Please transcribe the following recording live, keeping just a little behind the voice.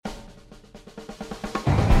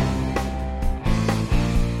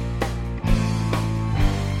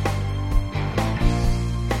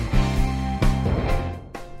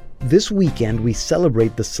This weekend, we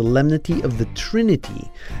celebrate the solemnity of the Trinity,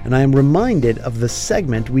 and I am reminded of the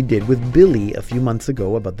segment we did with Billy a few months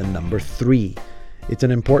ago about the number 3. It's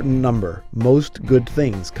an important number. Most good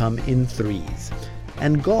things come in threes.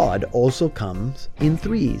 And God also comes in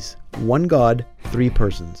threes. One God, 3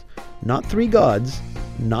 persons. Not 3 gods,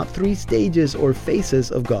 not 3 stages or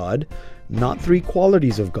faces of God, not 3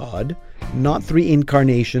 qualities of God, not 3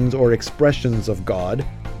 incarnations or expressions of God.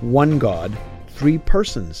 One God, 3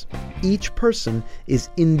 persons. Each person is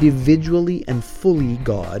individually and fully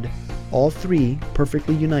God, all 3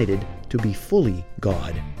 perfectly united to be fully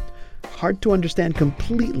God. Hard to understand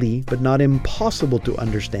completely, but not impossible to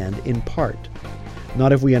understand in part.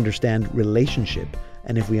 Not if we understand relationship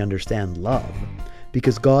and if we understand love,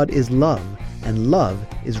 because God is love and love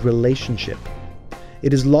is relationship.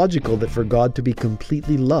 It is logical that for God to be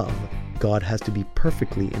completely love, God has to be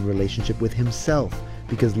perfectly in relationship with himself,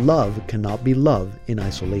 because love cannot be love in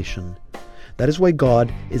isolation. That is why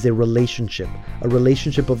God is a relationship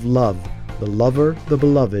of love, the lover, the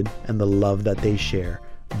beloved, and the love that they share.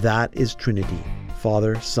 That is Trinity,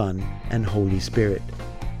 Father, Son, and Holy Spirit.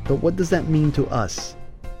 But what does that mean to us?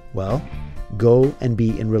 Well, go and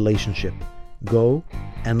be in relationship. Go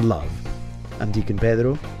and love. I'm Deacon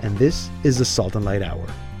Pedro, and this is the Salt and Light Hour.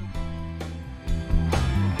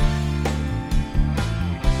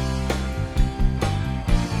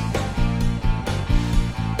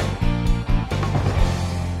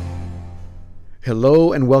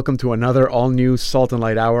 Hello and welcome to another all-new Salt and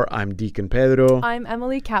Light Hour. I'm Deacon Pedro. I'm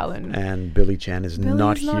Emily Cowan. And Billy Chan is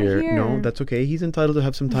not here. No, that's okay. He's entitled to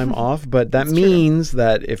have some time off, but that means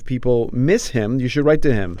that if people miss him, you should write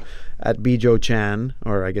to him at Bijo Chan,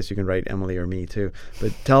 or I guess you can write Emily or me too.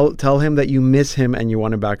 But tell him that you miss him and you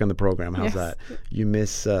want him back on the program. How's that? You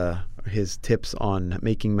miss his tips on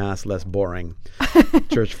making Mass less boring.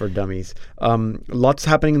 Church for Dummies. Lots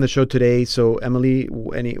happening in the show today. So, Emily,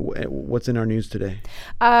 what's in our news today?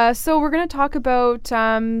 So we're going to talk about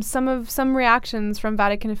some reactions from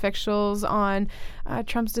Vatican officials on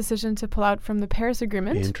Trump's decision to pull out from the Paris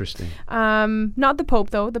Agreement. Interesting. Not the Pope,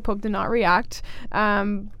 though. The Pope did not react.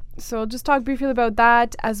 So I'll just talk briefly about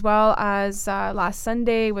that, as well as last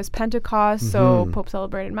Sunday was Pentecost, so Pope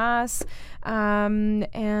celebrated Mass.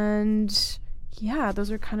 And yeah,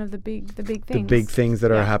 those are kind of the big things. The big things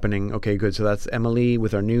that are happening. Okay, good. So that's Emily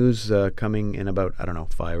with our news coming in about,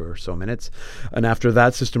 5 or so minutes. And after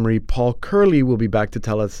that, Sister Marie Paul Curley will be back to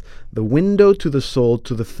tell us the window to the soul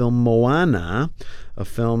to the film Moana, a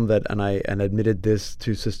film that, and I admitted this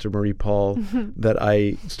to Sister Marie Paul, that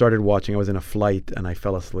I started watching. I was in a flight and I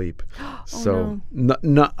fell asleep. I don't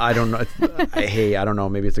know. Hey, I don't know.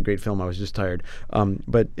 Maybe it's a great film. I was just tired.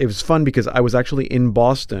 But it was fun because I was actually in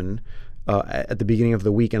Boston at the beginning of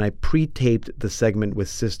the week, and I pre-taped the segment with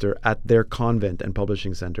Sister at their convent and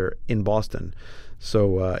publishing center in Boston.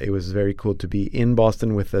 So it was very cool to be in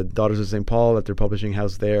Boston with the Daughters of St. Paul at their publishing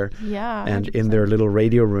house there, and 100%. In their little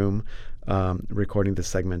radio room recording the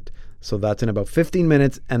segment. So that's in about 15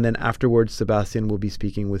 minutes, and then afterwards Sebastian will be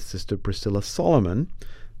speaking with Sister Priscilla Solomon,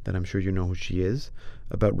 that I'm sure you know who she is,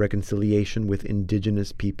 about reconciliation with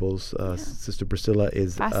indigenous peoples. Sister Priscilla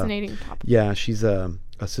is fascinating topic. Yeah, she's a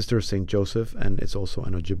sister of St. Joseph, and it's also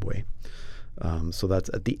an Ojibwe. So that's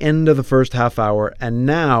at the end of the first half hour. And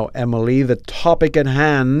now, Emily, the topic at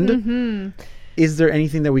hand. Is there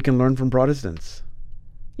anything that we can learn from Protestants?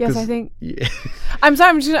 Yes, I think. Yeah. I'm sorry.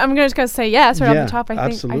 I'm going to say yes right off the top.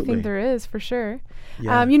 I think there is for sure.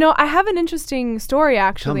 Yeah. I have an interesting story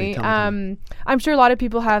actually. Tell me. I'm sure a lot of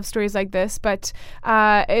people have stories like this, but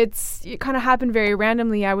it kind of happened very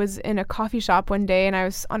randomly. I was in a coffee shop one day and I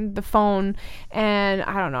was on the phone, and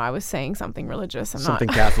I don't know, I was saying something religious. Something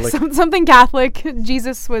Catholic. Something Catholic.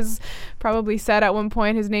 Jesus was probably said at one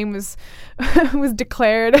point. His name was was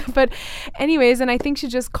declared. But anyways, and I think she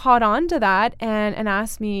just caught on to that and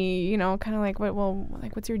asked me, kind of like,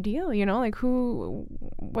 what's your deal? Like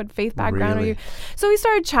what faith background are you? So we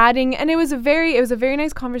started chatting, and it was a very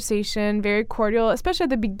nice conversation, very cordial, especially at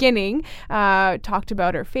the beginning. Talked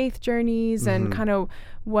about our faith journeys and kind of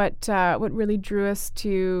what really drew us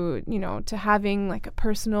to having like a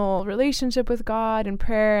personal relationship with God and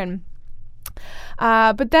prayer. And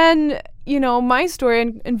but then my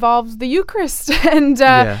story involves the Eucharist, and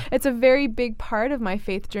it's a very big part of my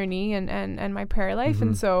faith journey and my prayer life.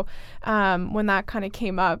 And so when that kind of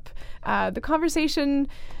came up, the conversation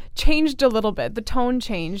changed a little bit. The tone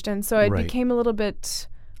changed, and so it became a little bit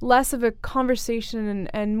less of a conversation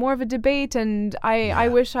and more of a debate. And I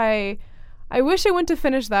wish I went to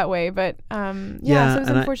finish that way, but so it was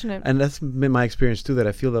unfortunate. And that's been my experience too, that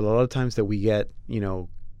I feel that a lot of times that we get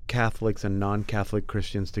Catholics and non-Catholic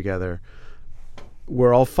Christians together,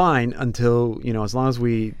 we're all fine until, as long as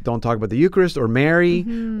we don't talk about the Eucharist or Mary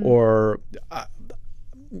or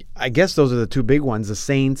I guess those are the two big ones, the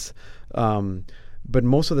saints. But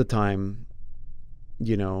most of the time,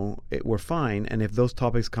 we're fine. And if those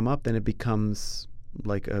topics come up, then it becomes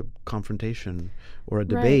like a confrontation or a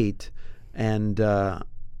debate. Right. And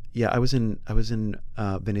I was in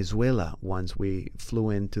Venezuela once. We flew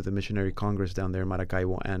into the Missionary Congress down there in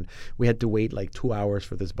Maracaibo, and we had to wait like 2 hours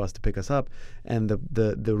for this bus to pick us up. And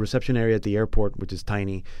the reception area at the airport, which is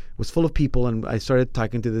tiny, was full of people. And I started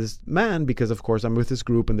talking to this man because, of course, I'm with this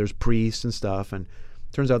group and there's priests and stuff. And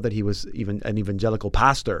turns out that he was even an evangelical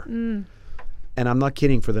pastor. And I'm not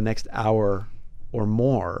kidding. For the next hour or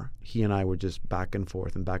more, he and I were just back and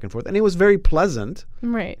forth. And it was very pleasant.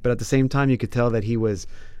 Right. But at the same time, you could tell that he was,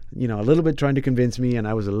 a little bit trying to convince me, and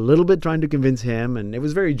I was a little bit trying to convince him, and it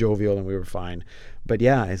was very jovial, and we were fine. But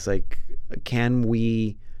yeah, it's like, can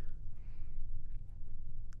we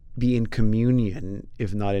be in communion,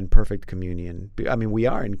 if not in perfect communion? I mean, we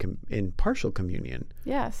are in partial communion.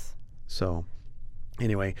 Yes. So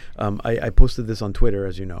anyway, I posted this on Twitter,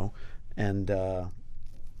 as you know, and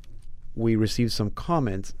we received some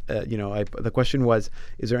comments. The question was,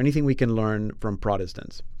 is there anything we can learn from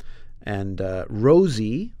Protestants? And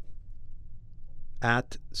Rosie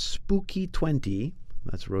at Spooky20,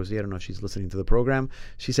 that's Rosie, I don't know if she's listening to the program,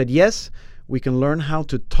 she said, yes, we can learn how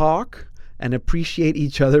to talk and appreciate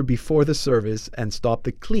each other before the service and stop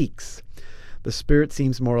the cliques. The spirit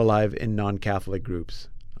seems more alive in non-Catholic groups.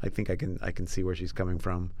 I think I can see where she's coming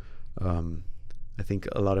from. I think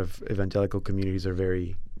a lot of evangelical communities are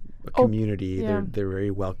very community. They're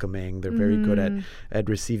very welcoming. They're very good at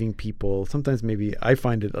receiving people. Sometimes maybe I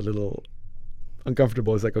find it a little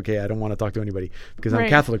uncomfortable. It's like, okay, I don't want to talk to anybody because I'm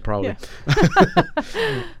Catholic probably.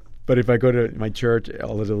 Yeah. But if I go to my church,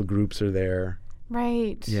 all the little groups are there.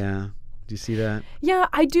 Right. Yeah. Do you see that? Yeah,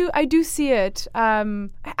 I do see it.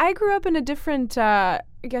 I grew up in a different, in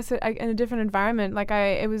a different environment. Like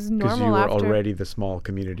it was normal. Because you were already the small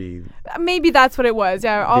community. Maybe that's what it was.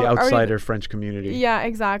 Yeah, the outsider French community. Yeah,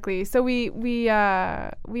 exactly. So we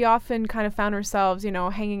often kind of found ourselves,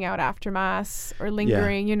 hanging out after Mass or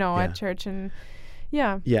lingering, at church, and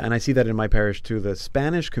yeah. Yeah, and I see that in my parish too. The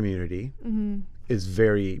Spanish community is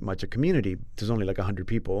very much a community. There's only like 100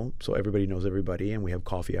 people, so everybody knows everybody, and we have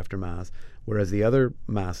coffee after Mass. Whereas the other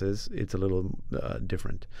Masses, it's a little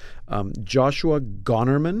different. Joshua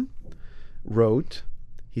Gonerman wrote,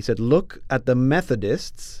 he said, look at the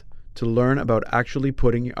Methodists to learn about actually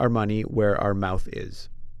putting our money where our mouth is.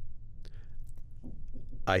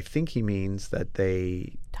 I think he means that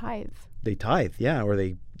they tithe. They tithe, yeah, or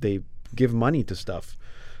they give money to stuff,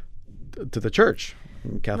 to the church.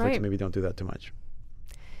 Catholics maybe don't do that too much.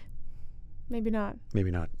 Maybe not.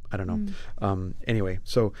 I don't know. Anyway,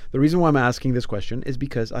 so the reason why I'm asking this question is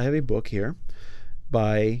because I have a book here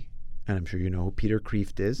by, and I'm sure you know who Peter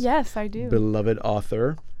Kreeft is. Yes, I do. Beloved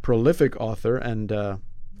author, prolific author, and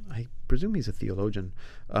I presume he's a theologian.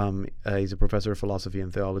 He's a professor of philosophy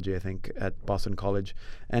and theology, I think, at Boston College.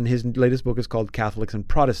 And his latest book is called Catholics and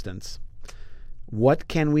Protestants. What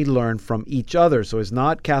can we learn from each other? So it's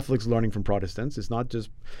not Catholics learning from Protestants. It's not just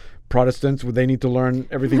Protestants, they need to learn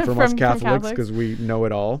everything from us Catholics because we know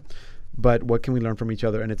it all. But what can we learn from each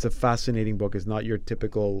other? And it's a fascinating book. It's not your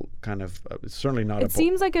typical kind of, it's certainly not a book. It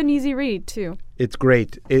seems like an easy read too. It's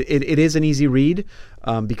great. It is an easy read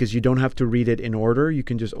because you don't have to read it in order. You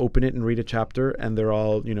can just open it and read a chapter, and they're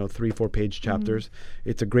all 3-4 page chapters.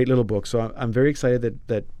 It's a great little book. So I'm very excited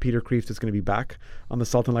that Peter Kreeft is going to be back on the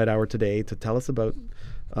Salt and Light Hour today to tell us about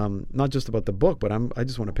not just about the book, but I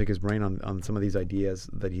just want to pick his brain on some of these ideas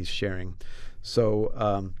that he's sharing.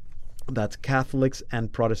 So that's Catholics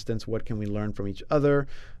and Protestants. What can we learn from each other?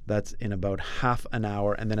 That's in about half an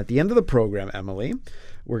hour. And then at the end of the program, Emily,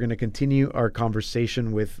 we're going to continue our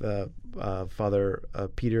conversation with Father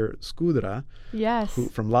Peter Skudra, yes,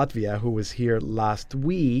 from Latvia, who was here last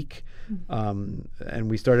week. And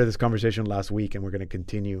we started this conversation last week, and we're going to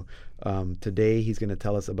continue. Today, he's going to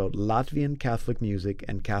tell us about Latvian Catholic music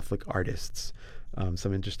and Catholic artists.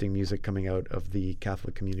 Some interesting music coming out of the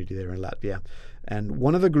Catholic community there in Latvia. And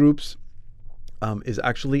one of the groups is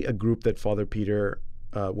actually a group that Father Peter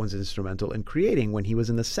was instrumental in creating when he was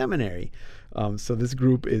in the seminary. So this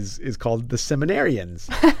group is called the Seminarians.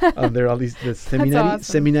 They're all these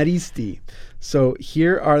Seminaristi. So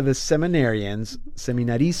here are the Seminarians,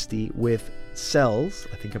 Seminaristi, with cells.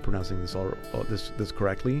 I think I'm pronouncing this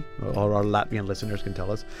correctly. All our Latvian listeners can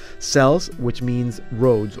tell us. Cells, which means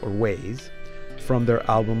roads or ways, from their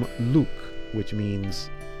album Lūk, which means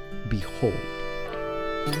behold.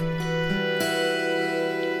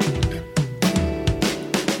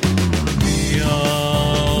 Yeah.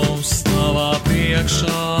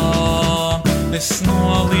 priekšā. Es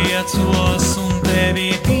noliecos un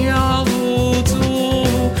tevi pielūdzu,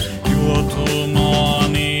 jo tu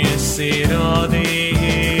mani esi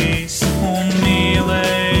radījis un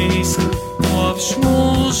mīlējis kopš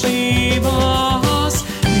mūžībās.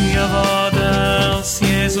 Dieva dēls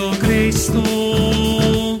Jēzu Kristu,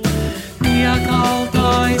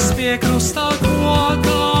 piekaltais pie krusta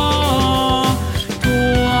kokā, tu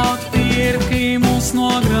atpirki mūs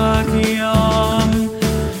no grēkiem,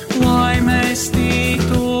 lai mēs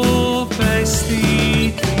tiktu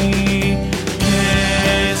pestīti.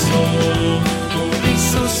 Jēzu, tu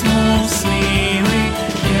visus mūs mīli,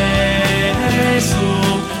 Jēzu,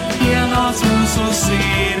 ienāc mūsu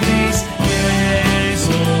sirdīs,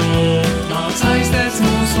 Jēzu, nāc aizdedz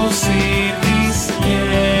mūsu sirdīs,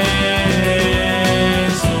 Jēzu,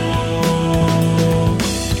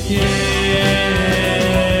 Jēzu,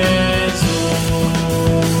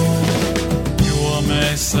 jo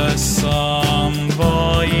mēs esam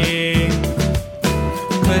vāji,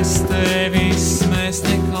 bez tevis mēs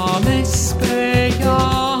nekā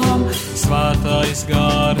nespējām, svētais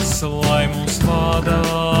gars, lai mūs vada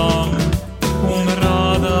un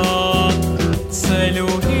rāda ceļu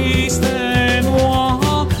īsteno.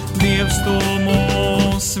 Dievs, tu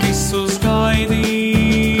mūs visus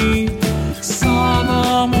gaidī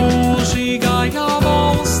savā mūžīgajā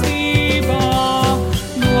valstībā,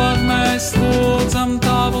 dod mēs lūdzam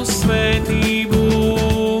tavu svētību,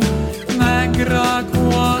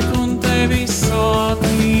 negrēkot un tevi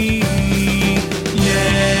sātīt.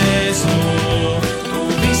 Jēzu, tu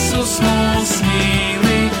visus mūs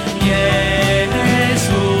mīli,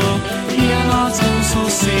 Jēzu, ienāc mūsu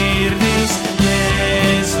sirdīs,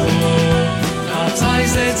 Jēzu, nāc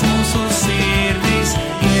aizdedz mūsu sirdīs,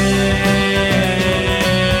 Jēzu,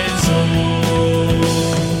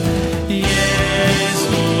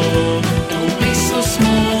 Jēzu, tu visus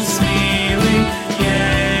mūs mīli,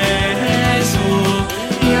 Jēzu,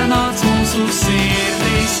 ienāc mūsu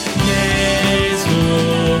sirdīs, Jēzu,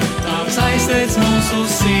 nāc aizdedz mūsu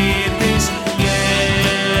sirdīs, Jēzu,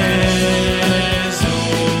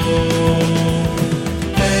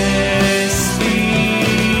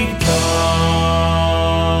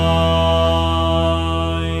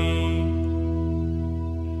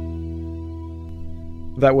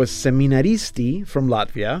 That was Seminaristi from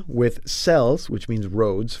Latvia with Cells, which means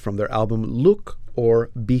roads, from their album Look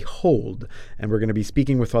or Behold. And we're going to be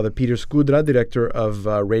speaking with Father Peter Skudra, director of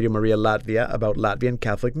Radio Maria Latvia, about Latvian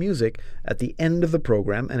Catholic music at the end of the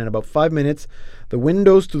program. And in about 5 minutes, the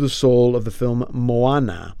windows to the soul of the film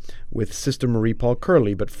Moana with Sister Marie Paul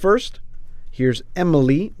Curley. But first, here's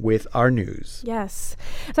Emily with our news. Yes.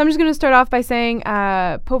 So I'm just going to start off by saying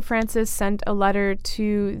Pope Francis sent a letter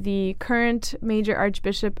to the current major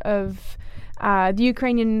archbishop of the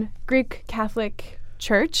Ukrainian Greek Catholic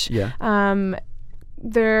Church. Yeah.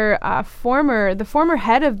 The former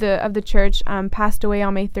head of the church passed away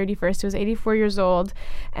on May 31st. He was 84 years old,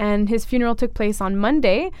 and his funeral took place on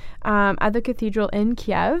Monday at the cathedral in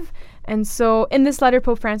Kiev. And so in this letter,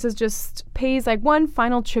 Pope Francis just pays one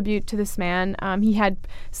final tribute to this man. He had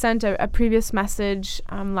sent a previous message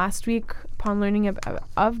last week upon learning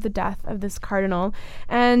of the death of this cardinal.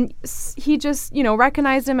 And he just,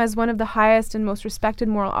 recognized him as one of the highest and most respected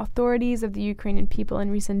moral authorities of the Ukrainian people in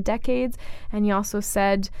recent decades. And he also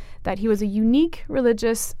said that he was a unique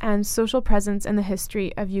religious and social presence in the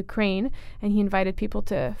history of Ukraine. And he invited people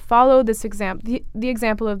to follow this the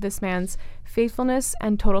example of this man's faithfulness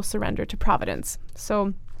and total surrender to providence.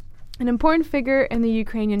 So an important figure in the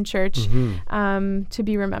Ukrainian church to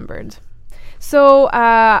be remembered. So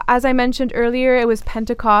as I mentioned earlier, it was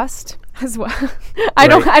Pentecost as well. I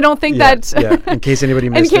don't think that in case anybody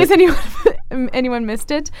missed anyone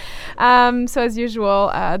missed it. So as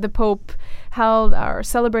usual, the Pope held or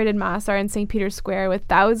celebrated Mass in St. Peter's Square with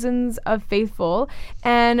thousands of faithful.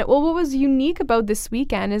 And what was unique about this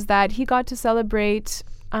weekend is that he got to celebrate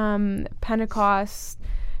Pentecost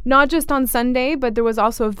not just on Sunday, but there was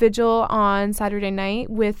also a vigil on Saturday night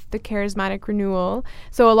with the Charismatic Renewal.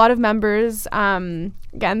 So a lot of members, again,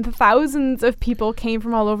 the thousands of people came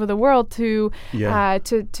from all over the world to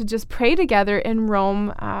just pray together in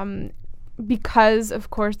Rome, because, of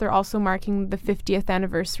course, they're also marking the 50th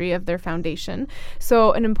anniversary of their foundation.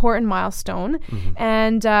 So an important milestone.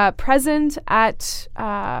 And present at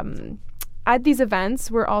these events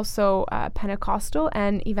were also Pentecostal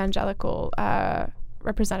and evangelical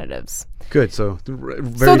representatives. Good. So very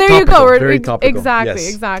so there topical, you go. Very topical. Exactly,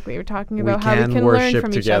 Yes. exactly. We're talking We about how we can worship learn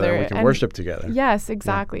from each together. other. We can and worship together. Yes,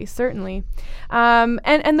 exactly, certainly.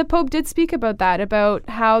 And the Pope did speak about that, about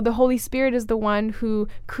how the Holy Spirit is the one who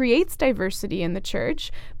creates diversity in the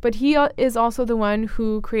church, but he is also the one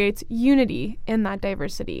who creates unity in that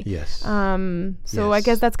diversity. Yes. So I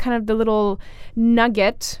guess that's kind of the little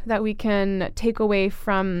nugget that we can take away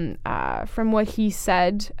from what he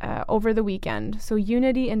said over the weekend. So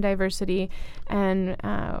unity and diversity, and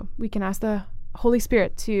we can ask the Holy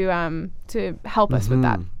Spirit to help us with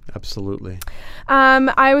that. Absolutely.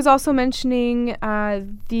 I was also mentioning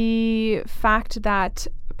the fact that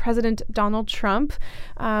President Donald Trump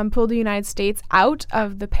pulled the United States out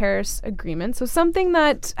of the Paris Agreement. So something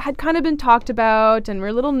that had kind of been talked about and we're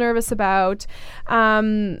a little nervous about.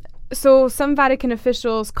 So some Vatican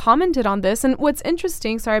officials commented on this. And what's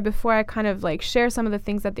interesting, before I kind of like share some of the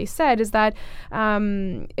things that they said, is that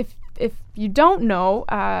if you don't know,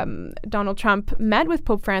 Donald Trump met with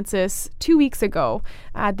Pope Francis 2 weeks ago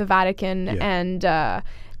at the Vatican. Yeah.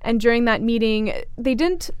 And during that meeting, they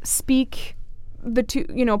didn't speak,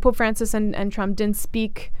 Pope Francis and Trump didn't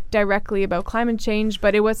speak directly about climate change,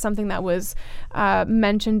 but it was something that was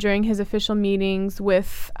mentioned during his official meetings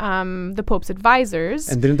with the Pope's advisors.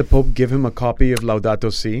 And didn't the Pope give him a copy of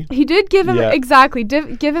Laudato Si? He did give him,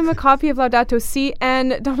 give him a copy of Laudato Si,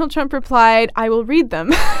 and Donald Trump replied, "I will read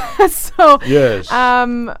them." So yes.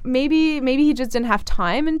 Maybe he just didn't have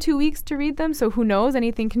time in 2 weeks to read them, so who knows,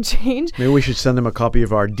 anything can change. Maybe we should send him a copy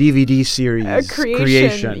of our DVD series,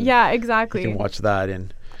 Creation. Yeah, exactly. You can watch that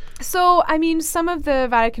in. So, I mean, some of the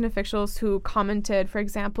Vatican officials who commented, for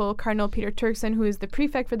example, Cardinal Peter Turkson, who is the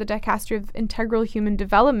prefect for the Dicastery of Integral Human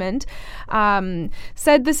Development,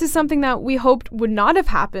 said this is something that we hoped would not have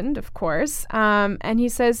happened, of course. And he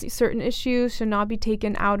says certain issues should not be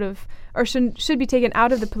taken out of, or should be taken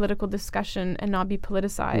out of the political discussion and not be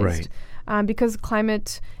politicized. Right. Because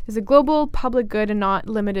climate is a global public good and not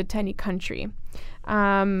limited to any country.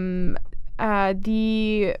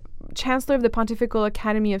 The Chancellor of the Pontifical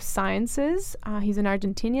Academy of Sciences, he's an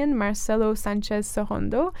Argentinian, Marcelo Sanchez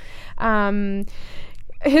Sorondo.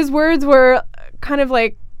 His words were kind of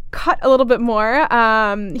like cut a little bit more.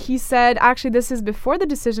 He said, actually, this is before the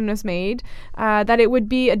decision was made, that it would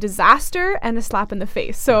be a disaster and a slap in the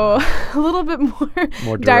face. So a little bit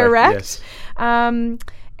more direct. Yes.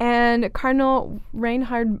 And Cardinal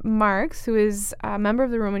Reinhard Marx, who is a member of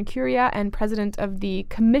the Roman Curia and president of the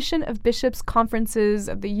Commission of Bishops' Conferences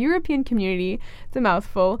of the European Community, it's a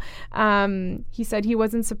mouthful, he said he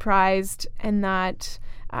wasn't surprised, and that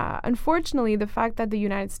unfortunately the fact that the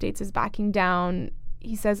United States is backing down,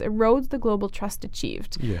 he says, erodes the global trust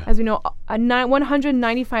achieved. Yeah. As we know,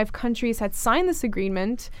 195 countries had signed this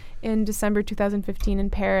agreement in December 2015 in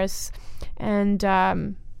Paris, and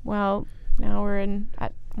now we're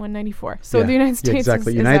at 194. So the United States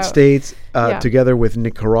exactly. is United out. States, together with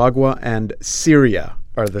Nicaragua and Syria,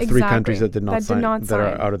 are the three countries that did not sign, that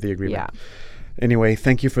are out of the agreement. Yeah. Anyway,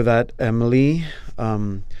 thank you for that, Emily.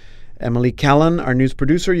 Emily Callan, our news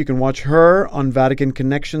producer. You can watch her on Vatican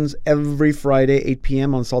Connections every Friday, 8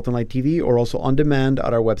 p.m. on Salt and Light TV, or also on demand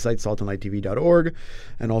at our website, saltandlighttv.org,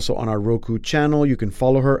 and also on our Roku channel. You can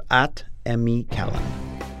follow her at Emmy Callan.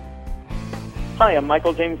 Hi, I'm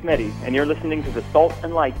Michael James Meddy, and you're listening to the Salt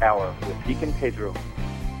and Light Hour with Deacon Pedro.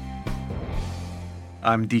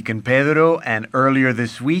 I'm Deacon Pedro, and earlier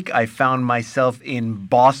this week I found myself in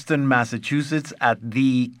Boston, Massachusetts at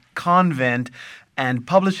the convent and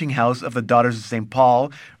publishing house of the Daughters of St.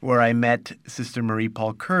 Paul, where I met Sister Marie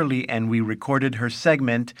Paul Curley, and we recorded her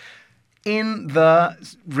segment in the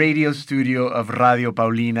radio studio of Radio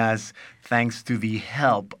Paulinas, thanks to the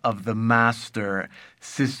help of the master,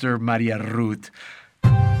 Sister Maria Ruth.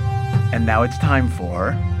 And now it's time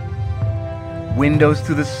for Windows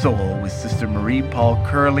to the Soul with Sister Marie Paul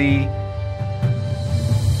Curley.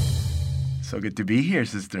 So good to be here,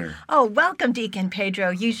 Sister. Oh, welcome, Deacon Pedro.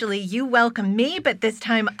 Usually you welcome me, but this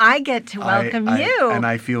time I get to welcome you. And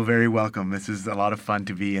I feel very welcome. This is a lot of fun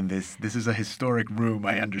to be in this. This is a historic room,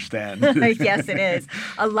 I understand. Yes, it is.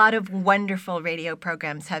 A lot of wonderful radio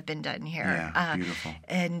programs have been done here. Yeah, beautiful.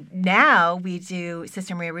 And now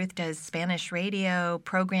Sister Maria Ruth does Spanish radio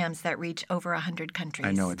programs that reach over 100 countries.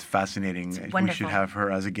 I know, it's fascinating. It's wonderful. We should have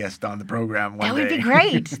her as a guest on the program one day. That would be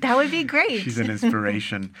great. That would be great. She's an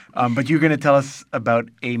inspiration. But you're going to tell us about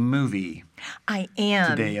a movie. I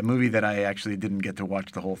am. Today, a movie that I actually didn't get to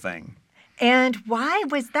watch the whole thing. And why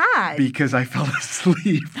was that? Because I fell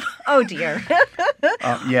asleep. Oh, dear.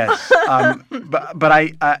 Yes. But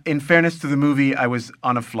I, in fairness to the movie, I was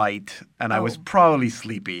on a flight and I was probably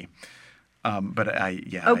sleepy.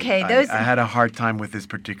 Okay, I had a hard time with this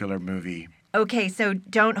particular movie. Okay, so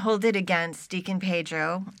don't hold it against Deacon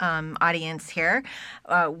Pedro, audience here.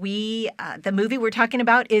 The movie we're talking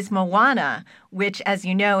about is Moana, which, as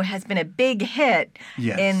you know, has been a big hit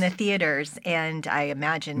Yes. in the theaters, and I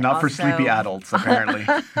imagine Not also, for sleepy adults, apparently.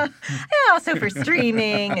 also for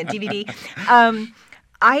streaming and DVD.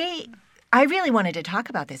 I really wanted to talk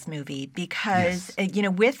about this movie because,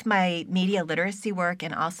 with my media literacy work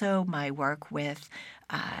and also my work with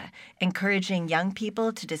encouraging young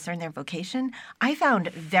people to discern their vocation, I found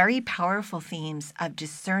very powerful themes of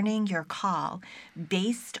discerning your call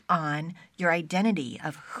based on your identity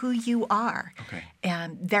of who you are. Okay.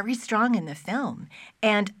 Very strong in the film.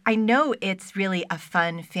 And I know it's really a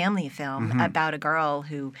fun family film about a girl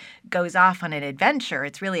who goes off on an adventure.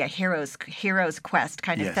 It's really a hero's quest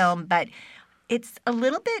kind of film, but it's a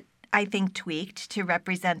little bit, I think, tweaked to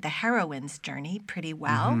represent the heroine's journey pretty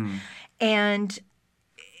well. And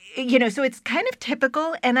so it's kind of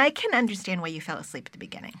typical, and I can understand why you fell asleep at the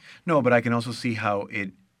beginning. No, but I can also see how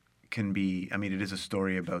it can be. I mean, it is a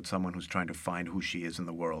story about someone who's trying to find who she is in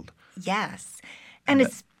the world. Yes. And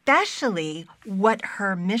especially what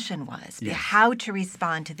her mission was, how to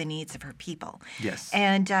respond to the needs of her people. Yes.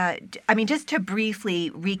 And, just to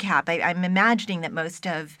briefly recap, I'm imagining that most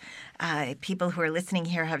of people who are listening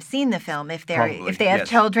here have seen the film if they have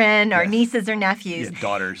children or nieces or nephews.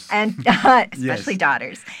 Daughters. And especially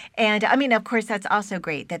daughters. And of course, that's also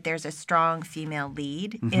great that there's a strong female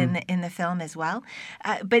lead in the film as well.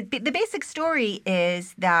 But the basic story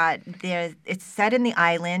is that it's set in the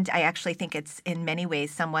island. I actually think it's in many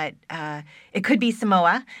ways somewhat, it could be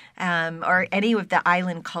Samoa or any of the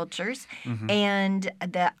island cultures. And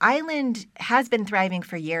the island has been thriving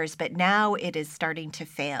for years, but now it is starting to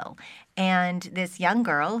fail. And this young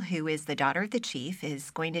girl, who is the daughter of the chief, is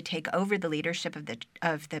going to take over the leadership of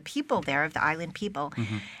the people there, of the island people.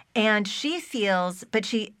 And she feels,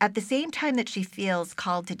 but at the same time that she feels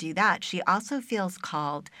called to do that, she also feels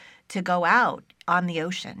called to go out on the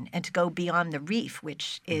ocean and to go beyond the reef,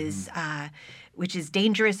 which is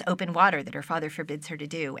dangerous open water that her father forbids her to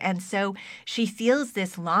do. And so she feels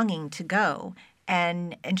this longing to go.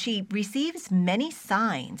 And she receives many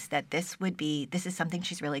signs that this is something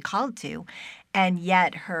she's really called to, and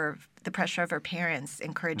yet the pressure of her parents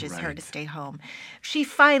encourages her to stay home. She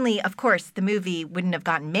finally, of course, the movie wouldn't have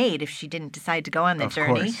gotten made if she didn't decide to go on the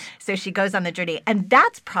journey. So she goes on the journey, and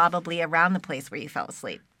that's probably around the place where you fell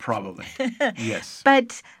asleep. Probably, yes.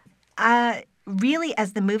 But really,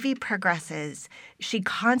 as the movie progresses, she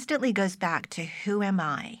constantly goes back to who am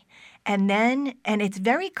I? And it's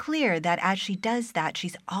very clear that as she does that,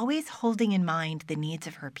 she's always holding in mind the needs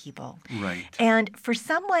of her people. Right. And for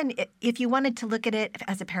someone, if you wanted to look at it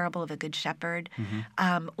as a parable of a good shepherd,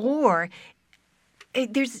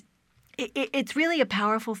 it's really a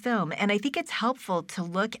powerful film. And I think it's helpful to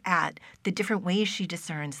look at the different ways she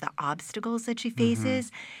discerns the obstacles that she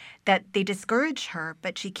faces, that they discourage her,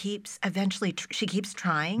 but she keeps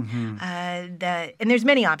trying. And there's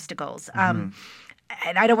many obstacles.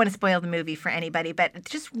 And I don't want to spoil the movie for anybody, but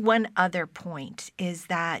just one other point is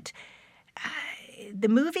that the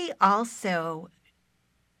movie also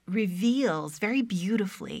reveals very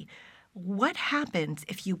beautifully what happens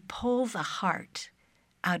if you pull the heart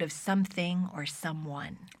out of something or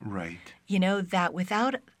someone. Right. That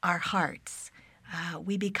without our hearts,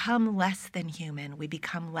 we become less than human. We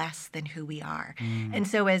become less than who we are. And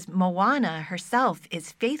so as Moana herself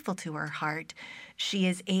is faithful to her heart, she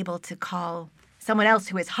is able to call someone else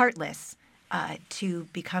who is heartless to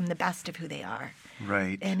become the best of who they are.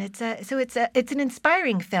 Right. And it's an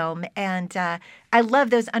inspiring film, and I love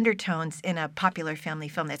those undertones in a popular family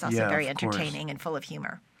film that's also very entertaining and full of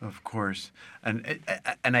humor. Of course. And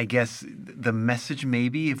I guess the message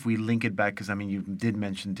maybe, if we link it back, because, you did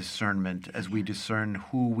mention discernment, as we discern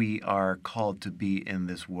who we are called to be in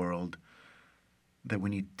this world, that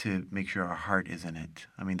we need to make sure our heart is in it.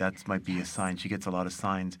 That might be a sign. She gets a lot of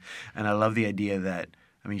signs. And I love the idea that,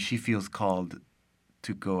 she feels called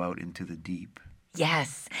to go out into the deep.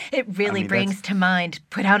 Yes. It really brings to mind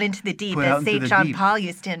put out into the deep, as St. John Paul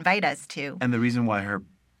used to invite us to. And the reason why her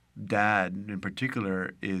dad in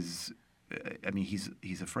particular is,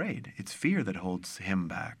 he's afraid. It's fear that holds him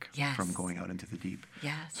back from going out into the deep.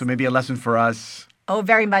 Yes. So maybe a lesson for us, Oh,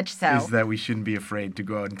 very much so. is that we shouldn't be afraid to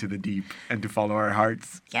go out into the deep and to follow our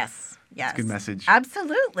hearts. Yes. Yes. That's a good message.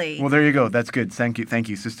 Absolutely. Well, there you go. That's good. Thank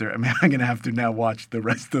you, sister. I mean, I'm going to have to now watch the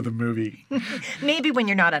rest of the movie. Maybe when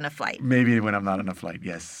you're not on a flight. Maybe when I'm not on a flight,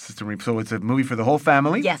 yes. Sister Marie. So it's a movie for the whole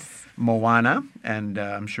family. Yes. Moana, and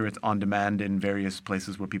I'm sure it's on demand in various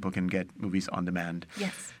places where people can get movies on demand.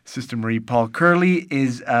 Yes. Sister Marie Paul Curley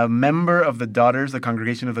is a member of the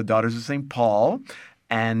Congregation of the Daughters of St. Paul,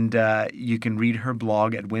 and you can read her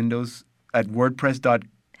blog at WordPress.com.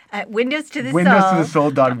 At Windows to the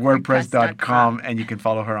WindowsToTheSoul.wordpress.com, and you can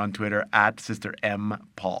follow her on Twitter at Sister M.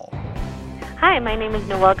 Paul. Hi, my name is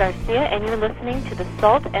Noel Garcia, and you're listening to the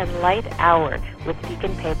Salt and Light Hour with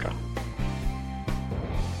Deacon Pedro.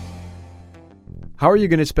 How are you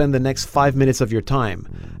going to spend the next 5 minutes of your time?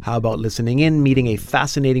 How about listening in, meeting a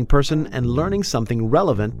fascinating person, and learning something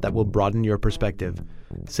relevant that will broaden your perspective?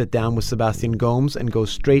 Sit down with Sebastian Gomes and go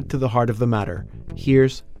straight to the heart of the matter.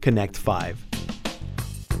 Here's Connect 5.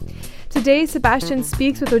 Today, Sebastian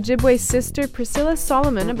speaks with Ojibwe's sister Priscilla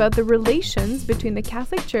Solomon about the relations between the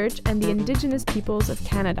Catholic Church and the Indigenous peoples of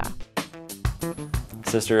Canada.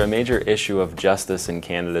 Sister, a major issue of justice in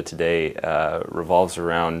Canada today revolves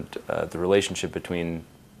around the relationship between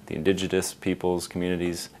the Indigenous peoples,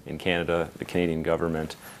 communities in Canada, the Canadian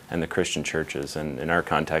government, and the Christian churches. And in our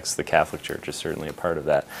context, the Catholic Church is certainly a part of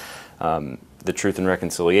that. The Truth and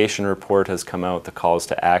Reconciliation report has come out, the calls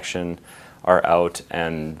to action are out,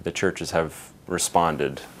 and the churches have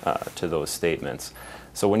responded to those statements.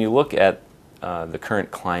 So when you look at the current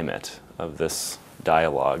climate of this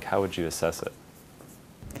dialogue, how would you assess it?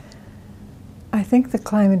 I think the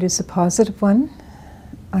climate is a positive one.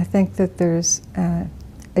 I think that there's a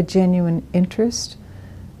genuine interest,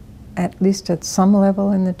 at least at some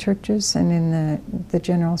level in the churches and in the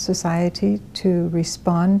general society, to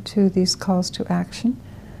respond to these calls to action.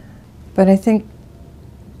 But I think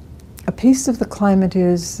a piece of the climate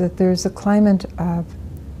is that there's a climate of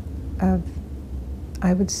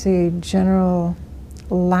I would say, general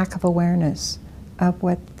lack of awareness of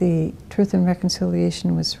what the Truth and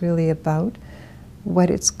Reconciliation was really about, what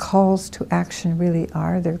its calls to action really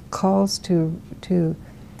are. They're calls to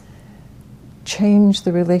change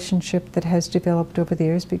the relationship that has developed over the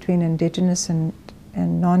years between Indigenous and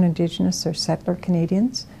non-Indigenous or settler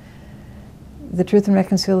Canadians. The Truth and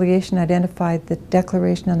Reconciliation identified the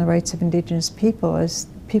Declaration on the Rights of Indigenous Peoples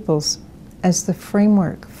as the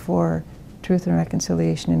framework for Truth and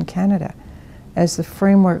Reconciliation in Canada, as the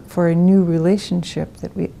framework for a new relationship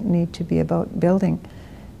that we need to be about building.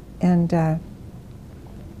 And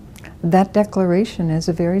that declaration is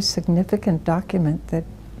a very significant document that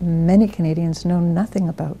many Canadians know nothing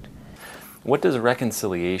about. What does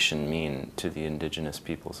reconciliation mean to the Indigenous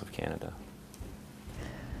peoples of Canada?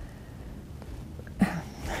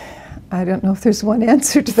 I don't know if there's one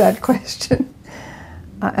answer to that question.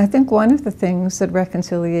 I think one of the things that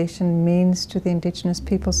reconciliation means to the Indigenous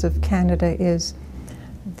peoples of Canada is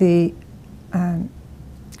the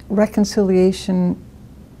reconciliation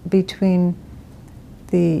between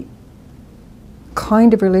the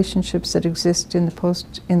kind of relationships that exist in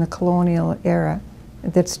the colonial era,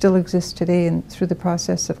 that still exist today and through the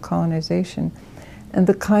process of colonization, and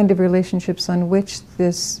the kind of relationships on which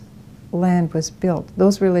this land was built.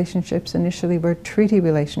 Those relationships initially were treaty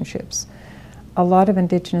relationships. A lot of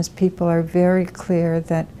Indigenous people are very clear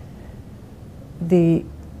that the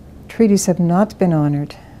treaties have not been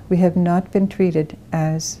honored. We have not been treated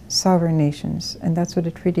as sovereign nations, and that's what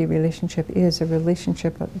a treaty relationship is, a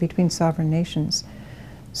relationship between sovereign nations.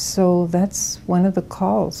 So that's one of the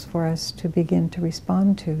calls for us to begin to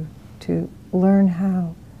respond to learn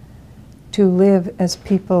how to live as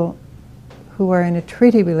people who are in a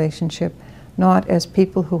treaty relationship, not as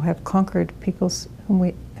people who have conquered peoples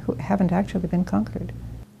who haven't actually been conquered.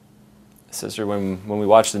 Sister, when we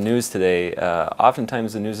watch the news today,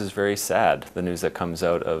 oftentimes the news is very sad, the news that comes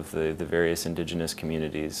out of the various Indigenous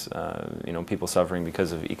communities. People suffering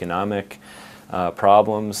because of economic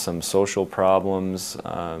problems, some social problems,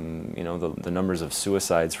 the numbers of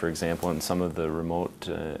suicides, for example, in some of the remote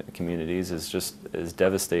communities is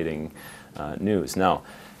devastating news. Now,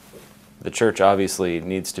 the church obviously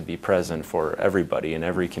needs to be present for everybody in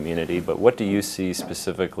every community, but what do you see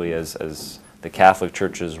specifically as the Catholic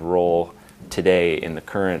Church's role today in the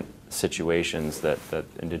current situations that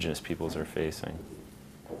Indigenous peoples are facing?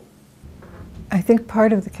 I think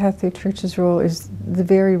part of the Catholic Church's role is the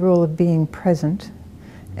very role of being present,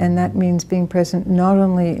 and that means being present not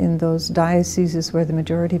only in those dioceses where the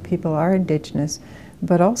majority of people are Indigenous,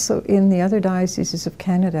 but also in the other dioceses of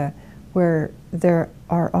Canada where there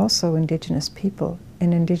are also Indigenous people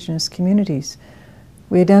in Indigenous communities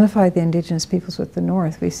We identify the indigenous peoples with the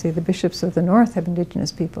North. We say the bishops of the North have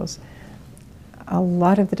indigenous peoples. A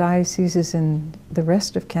lot of the dioceses in the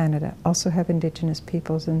rest of Canada also have indigenous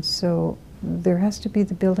peoples, and so there has to be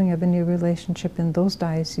the building of a new relationship in those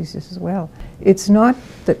dioceses as well. It's not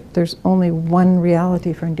that there's only one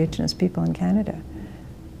reality for indigenous people in Canada.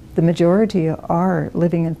 The majority are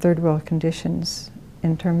living in third world conditions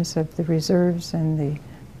in terms of the reserves and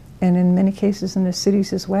in many cases in the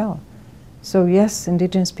cities as well. So yes,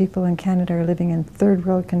 indigenous people in Canada are living in third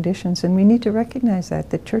world conditions, and we need to recognize that.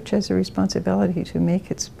 The Church has a responsibility to make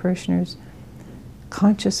its parishioners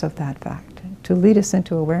conscious of that fact, to lead us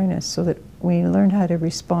into awareness so that we learn how to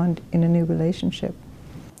respond in a new relationship.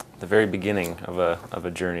 The very beginning of a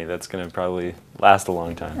journey that's going to probably last a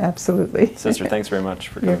long time. Absolutely. Sister, thanks very much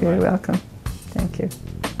for coming. You're very welcome. Thank you.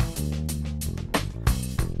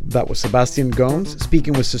 That was Sebastian Gomes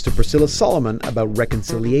speaking with Sister Priscilla Solomon about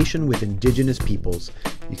reconciliation with Indigenous peoples.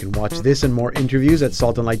 You can watch this and more interviews at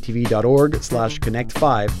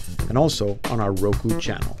saltandlighttv.org/connect5 and also on our Roku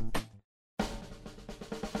channel.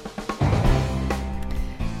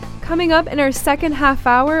 Coming up in our second half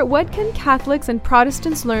hour, what can Catholics and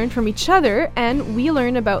Protestants learn from each other? And we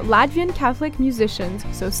learn about Latvian Catholic musicians,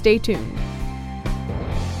 so stay tuned.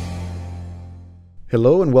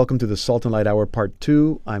 Hello and welcome to the Salt and Light Hour Part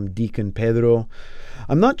 2. I'm Deacon Pedro.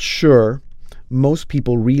 I'm not sure most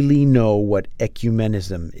people really know what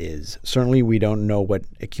ecumenism is. Certainly we don't know what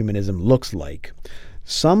ecumenism looks like.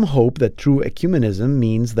 Some hope that true ecumenism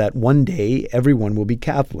means that one day everyone will be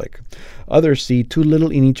Catholic. Others see too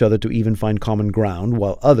little in each other to even find common ground,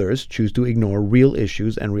 while others choose to ignore real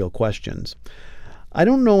issues and real questions. I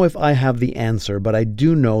don't know if I have the answer, but I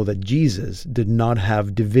do know that Jesus did not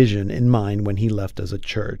have division in mind when he left as a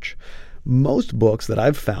church. Most books that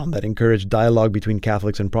I've found that encourage dialogue between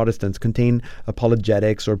Catholics and Protestants contain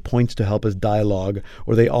apologetics or points to help us dialogue,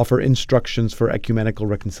 or they offer instructions for ecumenical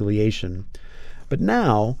reconciliation. But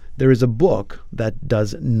now there is a book that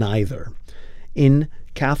does neither. In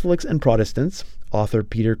Catholics and Protestants, author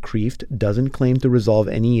Peter Kreeft doesn't claim to resolve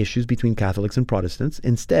any issues between Catholics and Protestants.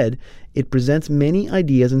 Instead, it presents many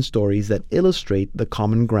ideas and stories that illustrate the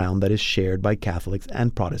common ground that is shared by Catholics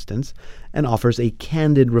and Protestants and offers a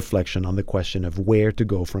candid reflection on the question of where to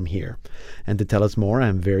go from here. And to tell us more,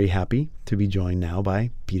 I'm very happy to be joined now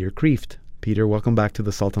by Peter Kreeft. Peter, welcome back to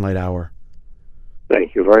the Salt and Light Hour.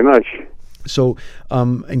 Thank you very much. So,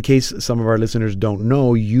 in case some of our listeners don't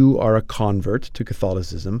know, you are a convert to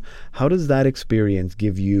Catholicism. How does that experience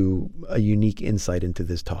give you a unique insight into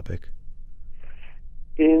this topic?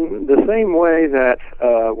 In the same way that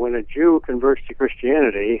when a Jew converts to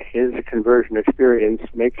Christianity, his conversion experience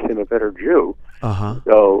makes him a better Jew.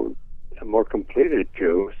 So, a more completed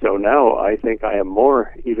Jew. So now I think I am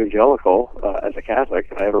more evangelical as a Catholic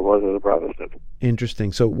than I ever was as a Protestant.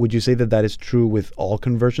 Interesting. So would you say that that is true with all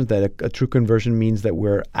conversions, that a true conversion means that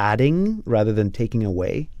we're adding rather than taking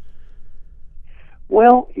away?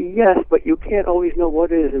 Well, yes, but you can't always know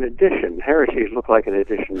what is an addition. Heresies look like an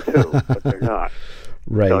addition too, but they're not.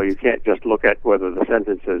 Right. So you can't just look at whether the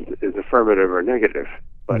sentence is affirmative or negative,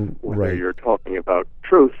 but whether you're talking about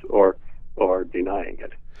truth or denying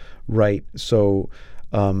it. Right. So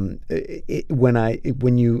when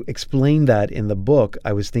you explain that in the book,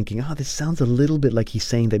 I was thinking, this sounds a little bit like he's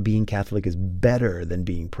saying that being Catholic is better than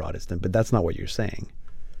being Protestant, but that's not what you're saying.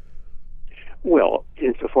 Well,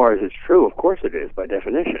 insofar as it's true, of course it is, by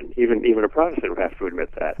definition. Even a Protestant would have to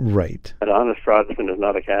admit that. Right. An honest Protestant is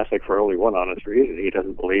not a Catholic for only one honest reason. He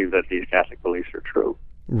doesn't believe that these Catholic beliefs are true.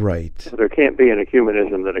 Right. So there can't be an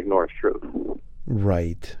ecumenism that ignores truth.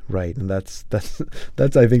 Right, and that's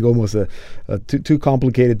I think almost too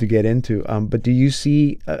complicated to get into. But do you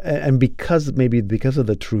see, and because of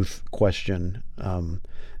the truth question,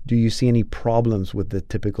 do you see any problems with the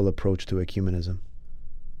typical approach to ecumenism?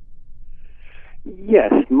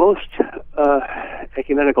 Yes, most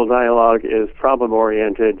ecumenical dialogue is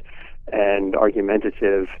problem-oriented and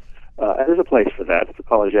argumentative. There's a place for that. It's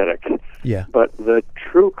apologetics. Yeah. But the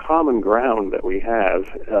true common ground that we have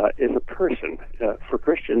is a person. For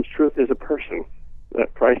Christians, truth is a person.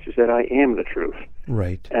 Christ said, I am the truth.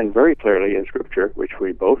 Right. And very clearly in Scripture, which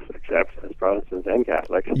we both accept as Protestants and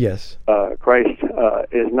Catholics, yes, Christ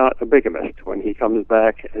is not a bigamist. When he comes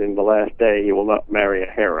back in the last day, he will not marry a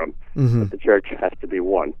harem. Mm-hmm. But the church has to be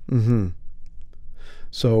one. Mm-hmm.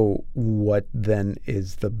 So what then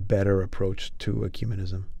is the better approach to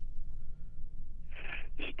ecumenism?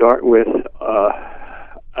 Start with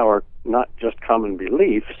our not just common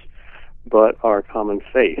beliefs, but our common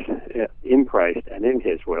faith in Christ and in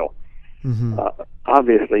his will. Mm-hmm.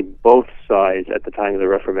 Obviously, both sides at the time of the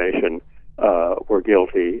Reformation were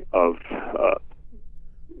guilty of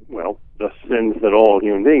the sins that all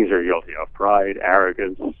human beings are guilty of: pride,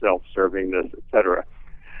 arrogance, self-servingness, etc.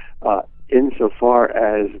 Insofar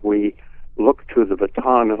as we look to the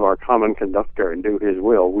baton of our common conductor and do his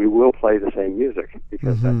will, we will play the same music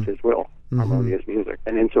because that's his will, harmonious music.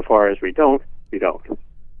 And insofar as we don't, we don't.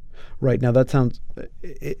 Right. Now that sounds,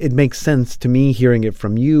 it makes sense to me hearing it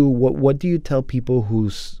from you. What do you tell people who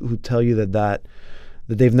tell you that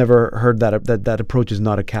they've never heard that approach is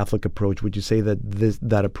not a Catholic approach? Would you say that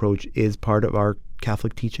that approach is part of our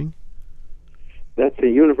Catholic teaching? That's a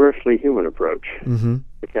universally human approach.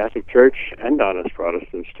 The Catholic Church, and honest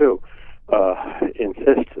Protestants too,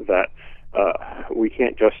 insist that we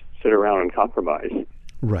can't just sit around and compromise.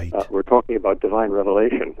 Right. We're talking about divine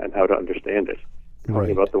revelation and how to understand it. We're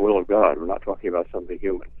talking about the will of God. We're not talking about something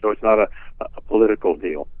human. So it's not a political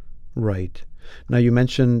deal. Right. Now, you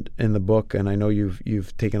mentioned in the book, and I know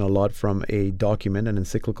you've taken a lot from a document, an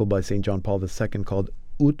encyclical by St. John Paul II called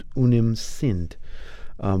Ut Unum Sint.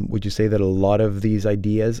 Would you say that a lot of these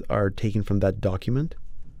ideas are taken from that document?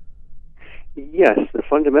 Yes, the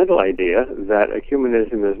fundamental idea that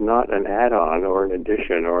ecumenism is not an add-on or an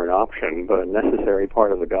addition or an option, but a necessary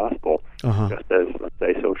part of the gospel, just as, let's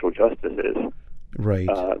say, social justice is. Right.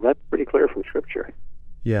 That's pretty clear from Scripture.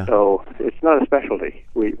 Yeah. So it's not a specialty.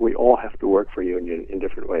 We all have to work for union in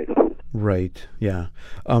different ways. Right. Yeah.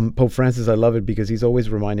 Pope Francis, I love it because he's always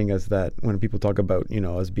reminding us that when people talk about,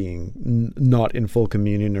 us being not in full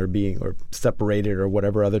communion or separated or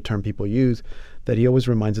whatever other term people use, that he always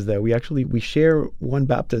reminds us that we share one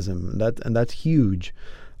baptism, and that's huge.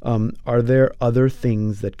 Are there other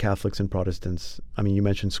things that Catholics and Protestants, you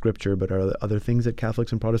mentioned Scripture, but are there other things that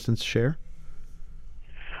Catholics and Protestants share?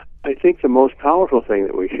 I think the most powerful thing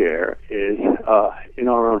that we share is in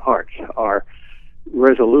our own hearts, our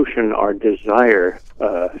resolution, our desire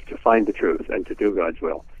to find the truth and to do God's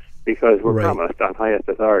will. Because we're promised on highest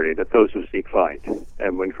authority that those who seek find.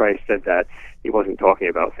 And when Christ said that, he wasn't talking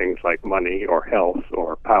about things like money or health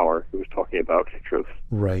or power. He was talking about truth.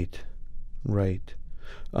 Right.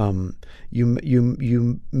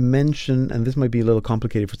 You mentioned, and this might be a little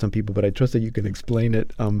complicated for some people, but I trust that you can explain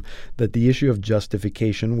it, that the issue of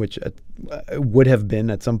justification, which would have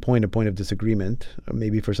been at some point a point of disagreement,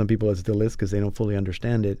 maybe for some people it still is because they don't fully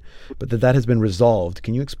understand it, but that has been resolved.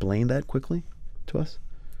 Can you explain that quickly to us?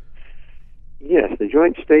 Yes, the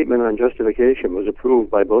joint statement on justification was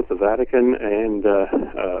approved by both the Vatican and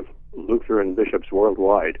Lutheran bishops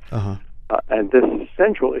worldwide. And this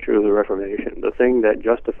central issue of the Reformation, the thing that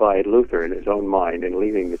justified Luther in his own mind in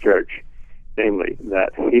leaving the church, namely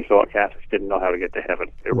that he thought Catholics didn't know how to get to heaven.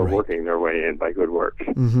 They were working their way in by good works,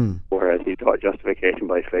 whereas he taught justification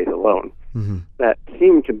by faith alone. That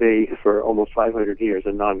seemed to be, for almost 500 years,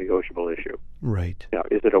 a non-negotiable issue. Right. Now,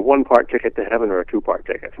 is it a one-part ticket to heaven or a two-part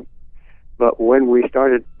ticket? But when we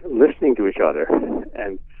started listening to each other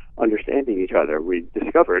and understanding each other, we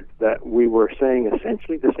discovered that we were saying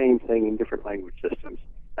essentially the same thing in different language systems,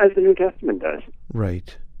 as the New Testament does.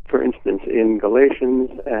 Right. For instance, in Galatians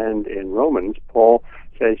and in Romans, Paul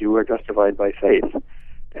says you are justified by faith.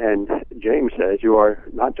 And James says you are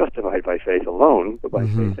not justified by faith alone, but by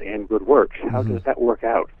faith and good works. How does that work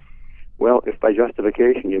out? Well, if by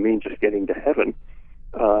justification you mean just getting to heaven,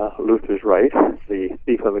 Luther's right. The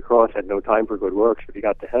thief on the cross had no time for good works, but he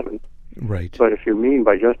got to heaven. Right. But if you mean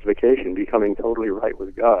by justification becoming totally right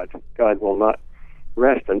with God, God will not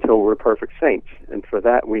rest until we're perfect saints. And for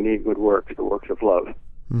that, we need good works, the works of love.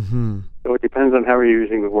 So it depends on how you're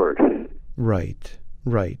using the word. Right.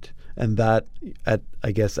 And that, at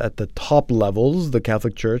the top levels, the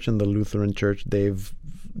Catholic Church and the Lutheran Church, they've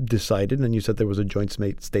decided, and you said there was a joint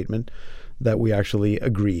statement, that we actually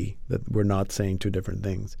agree that we're not saying two different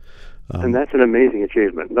things. And that's an amazing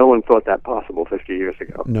achievement. No one thought that possible 50 years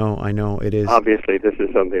ago. No, I know it is. Obviously, this is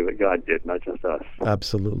something that God did, not just us.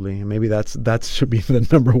 Absolutely. And maybe that should be the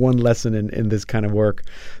number one lesson in this kind of work,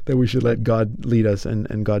 that we should let God lead us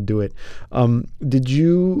and God do it. Did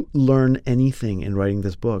you learn anything in writing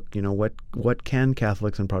this book? What can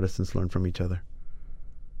Catholics and Protestants learn from each other?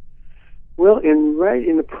 Well, in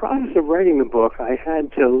the process of writing the book, I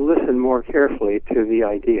had to listen more carefully to the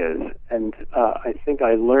ideas, and I think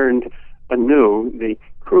I learned anew the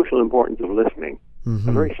crucial importance of listening.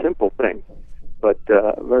 A very simple thing, but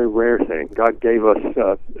a very rare thing. God gave us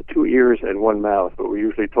 2 ears and 1 mouth, but we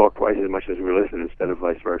usually talk twice as much as we listen instead of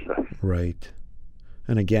vice versa. Right.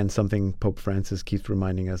 And again, something Pope Francis keeps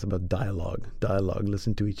reminding us about: dialogue,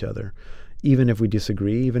 listen to each other, even if we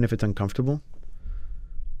disagree, even if it's uncomfortable.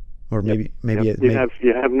 Or maybe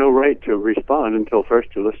you have no right to respond until first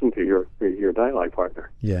you listen to your dialogue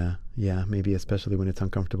partner. Yeah, maybe especially when it's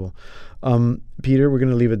uncomfortable. Peter, we're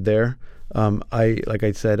going to leave it there. Like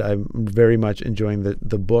I said, I'm very much enjoying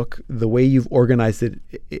the book. The way you've organized it,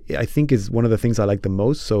 I think, is one of the things I like the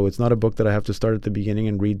most. So it's not a book that I have to start at the beginning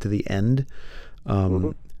and read to the end.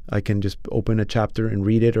 I can just open a chapter and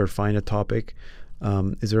read it or find a topic.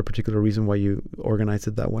 Is there a particular reason why you organize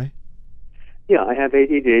it that way? Yeah, I have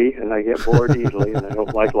ADD, and I get bored easily, and I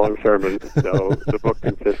don't like long sermons, so the book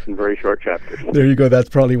consists in very short chapters. There you go. That's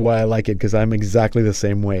probably why I like it, because I'm exactly the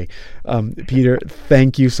same way. Peter,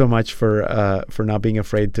 thank you so much for not being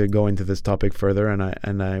afraid to go into this topic further,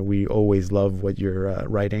 and we always love what you're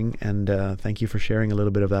writing, and thank you for sharing a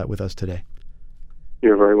little bit of that with us today.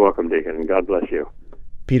 You're very welcome, Deacon, and God bless you.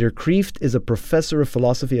 Peter Kreeft is a professor of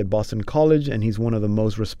philosophy at Boston College, and he's one of the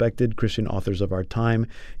most respected Christian authors of our time.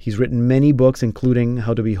 He's written many books, including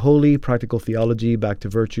How to Be Holy, Practical Theology, Back to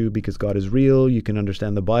Virtue, Because God is Real, You Can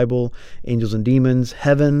Understand the Bible, Angels and Demons,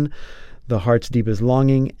 Heaven, The Heart's Deepest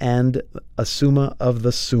Longing, and A Summa of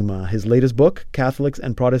the Summa. His latest book, Catholics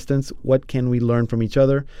and Protestants, What Can We Learn from Each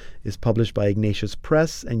Other?, is published by Ignatius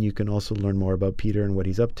Press, and you can also learn more about Peter and what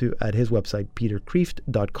he's up to at his website,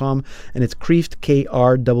 peterkreeft.com, and it's Kreeft,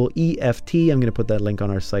 K-R-E-E-F-T. I'm going to put that link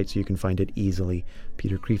on our site so you can find it easily,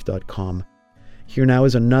 peterkreeft.com. Here now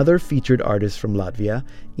is another featured artist from Latvia,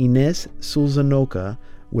 Ines Sulzanoka,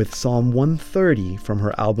 with Psalm 130 from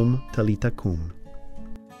her album Talita Kum.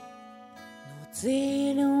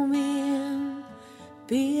 Dziļumiem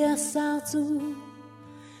piesaucu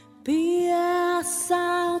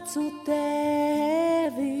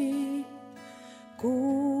tevi,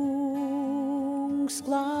 Kungs,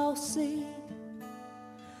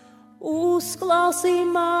 uzklausī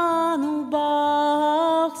manu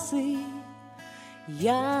balsi,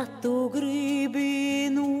 ja tu gribi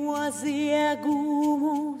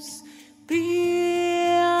noziegumus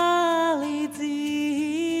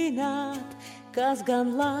pielīdzināt, kas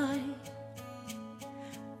gan lai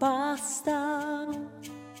pastāv,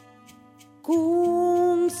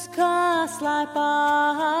 Kungs, kas lai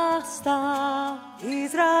pastāv,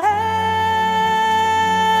 Izraēl,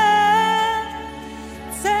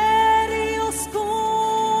 ceri uz Kungu,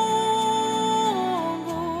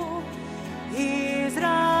 Izraēl,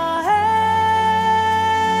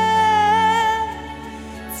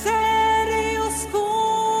 ceri uz Kungu,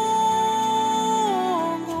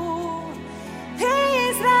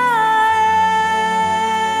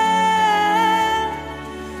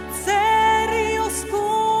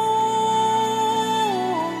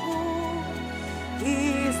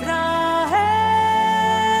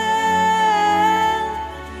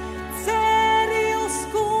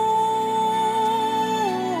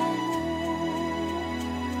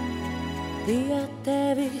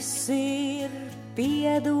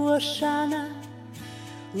 piedošana,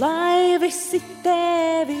 lai visi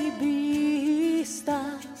tevi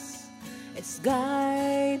bīstās. Es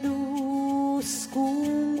gaidu uz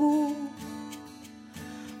Kungu,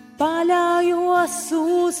 paļaujos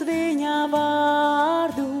uz viņa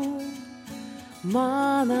vārdu,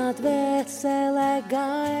 mana dvēsele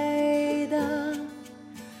gaida,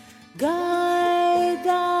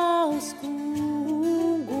 gaida uz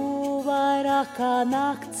Kungu vairāk kā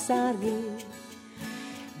naktsargi.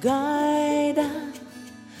 Gaida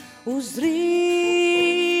uz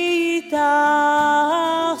rīta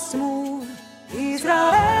asmu, Izraēl,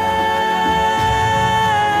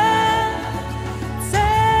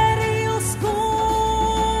 ceri uz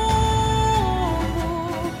Kungu,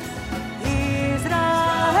 Izraēl,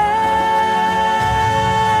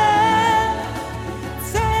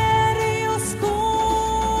 ceri uz Kungu,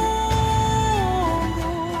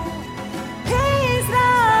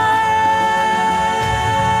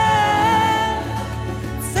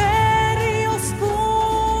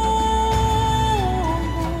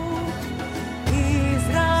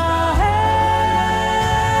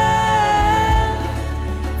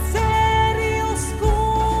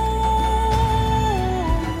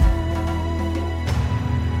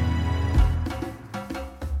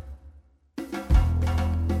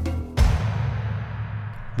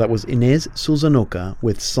 That was Ines Sulzanoka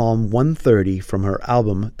with Psalm 130 from her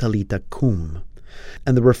album Talita Kum.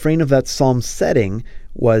 And the refrain of that psalm setting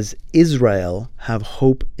was, Israel, have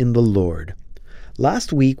hope in the Lord.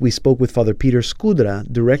 Last week, we spoke with Father Peter Skudra,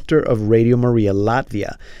 director of Radio Maria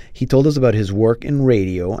Latvia. He told us about his work in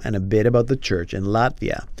radio and a bit about the church in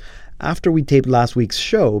Latvia. After we taped last week's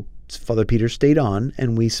show, Father Peter stayed on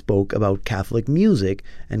and we spoke about Catholic music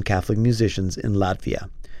and Catholic musicians in Latvia.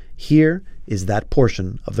 Here is that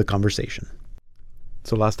portion of the conversation.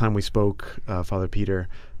 So last time we spoke, Father Peter,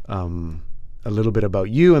 a little bit about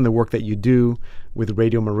you and the work that you do with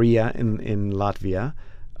Radio Maria in Latvia.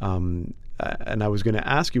 and I was going to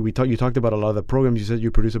ask you. You talked about a lot of the programs. You said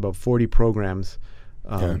you produce about 40 programs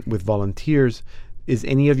with volunteers. Is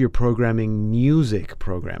any of your programming music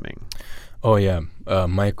programming? Oh yeah,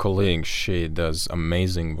 my colleague, she does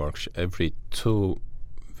amazing work. Every 2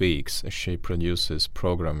 weeks she produces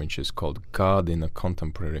program which is called God in a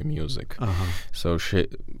Contemporary Music. So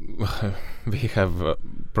we have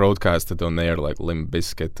broadcasted on air like Limp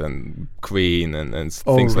Bizkit and Queen and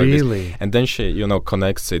things like this. And then she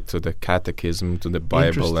connects it to the catechism, to the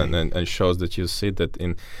Bible, and shows that you see that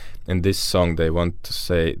in this song they want to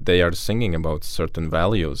say they are singing about certain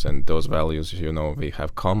values, and those values we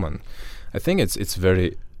have common. I think it's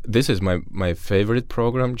very. This is my favorite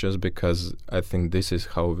program, just because I think this is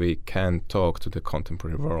how we can talk to the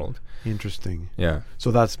contemporary world. Interesting. Yeah.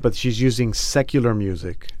 So but she's using secular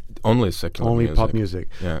music. Only secular music. Only pop music.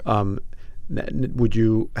 Yeah. Would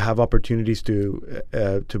you have opportunities to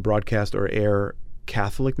broadcast or air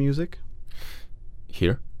Catholic music?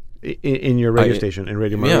 Here? In your radio station, in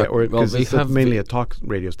Radio Maria? Yeah. Or because it's mainly a talk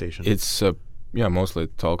radio station. It's mostly a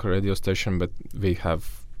talk radio station, but we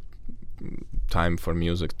have time for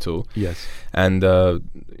music too. Yes. And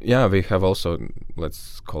we have also,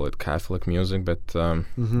 let's call it Catholic music, but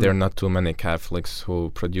there are not too many Catholics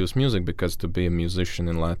who produce music, because to be a musician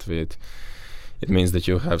in Latvia, it means that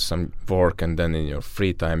you have some work, and then in your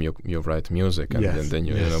free time you write music, and then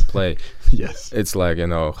you play. Yes. It's like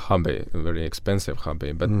hobby, a very expensive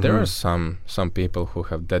hobby. But there are some people who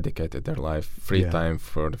have dedicated their life, free time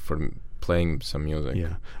for playing some music.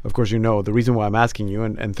 Yeah. Of course, the reason why I'm asking you,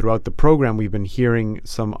 and throughout the program we've been hearing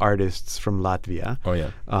some artists from Latvia. Oh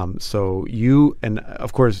yeah. So you, and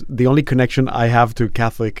of course the only connection I have to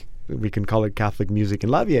Catholic, we can call it Catholic music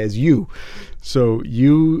in Latvia, is you. So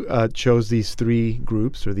you chose these 3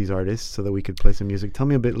 groups or these artists so that we could play some music. Tell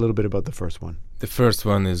me a little bit about the first one. The first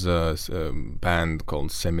one is a band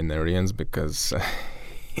called Seminarians, because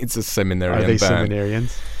it's a seminarian band. Are they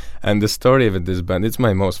seminarians? And the story with this band, it's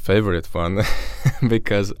my most favorite one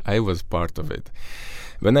because I was part of it.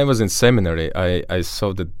 When I was in seminary, I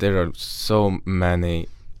saw that there are so many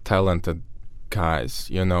talented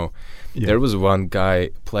guys, There was one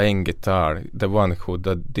guy playing guitar, the one who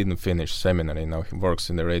didn't finish seminary. Now he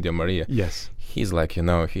works in the Radio Maria. Yes. He's like,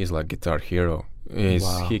 he's like guitar hero.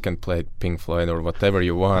 He can play Pink Floyd or whatever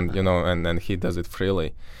you want, and he does it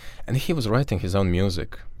freely. And he was writing his own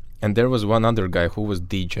music. And there was one other guy who was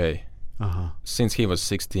DJ. Since he was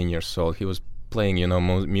 16 years old, he was playing,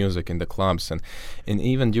 music in the clubs, and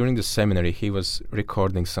even during the seminary, he was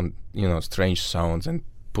recording some, strange sounds and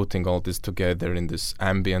putting all this together in this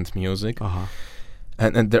ambient music.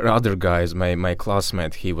 And there are other guys. My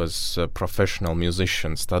classmate, he was a professional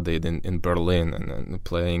musician, studied in Berlin, and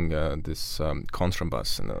playing this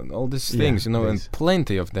contrabass and all these things, and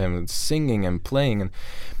plenty of them singing and playing,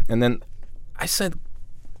 and then I said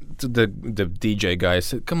to the DJ guy, I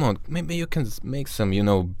said, come on, maybe you can make some,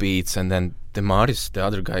 beats, and then the Maris, the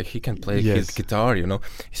other guy, he can play his guitar, He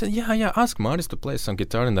said, yeah, ask Maris to play some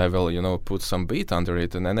guitar, and I will, put some beat under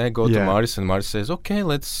it. And then I go to Maris, and Maris says, okay,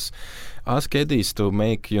 let's ask Edis to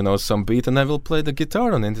make, some beat, and I will play the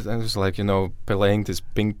guitar on it. And I was like, playing this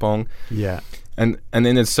ping pong. Yeah. And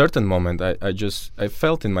in a certain moment, I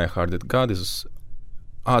felt in my heart that God is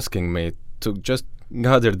asking me to just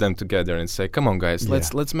gather them together and say, come on guys,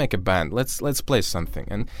 let's make a band, let's play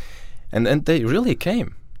something. And they really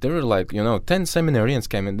came. There were 10 seminarians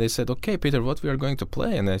came, and they said, okay Peter, what we are going to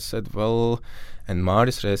play? And I said, well, and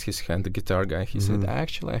Maris raised his hand, the guitar guy, he said,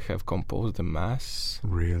 actually I have composed a mass.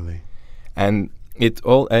 Really? And it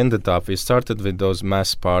all ended up, we started with those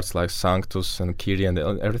mass parts like Sanctus and Kyrie and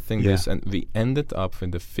everything this, and we ended up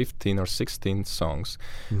with the 15 or 16 songs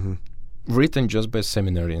written just by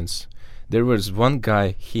seminarians. There was one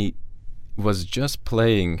guy, he was just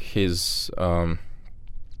playing his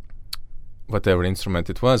whatever instrument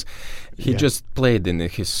it was. He just played in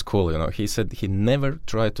his school, He said he never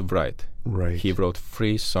tried to write. Right. He wrote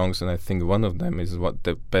 3 songs, and I think one of them is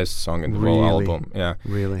the best song in the whole album. Yeah.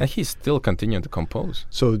 Really. And he still continued to compose.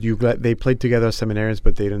 So they played together as seminarians,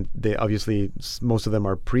 but they obviously, most of them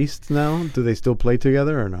are priests now. Do they still play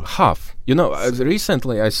together or no? Half.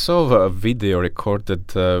 Recently I saw a video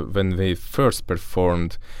recorded when we first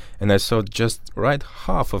performed, and I saw just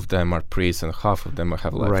half of them are priests and half of them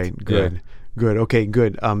have left. Right. Good. Yeah. Good. Okay.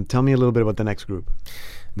 Good. Tell me a little bit about the next group.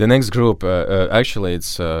 The next group, actually,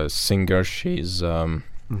 it's a singer. She's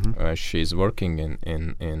she's working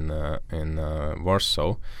in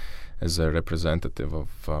Warsaw as a representative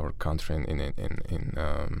of our country in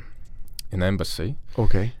embassy.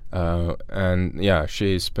 Okay. And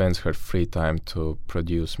she spends her free time to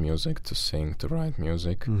produce music, to sing, to write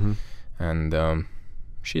music, and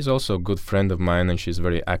she's also a good friend of mine, and she's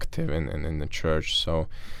very active in the church. So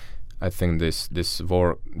I think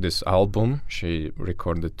this album she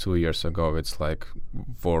recorded 2 years ago, it's like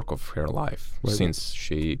work of her life. Right. Since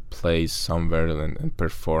she plays somewhere and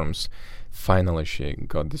performs, finally she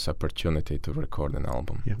got this opportunity to record an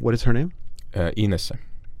album. Yeah. What is her name? Inessa.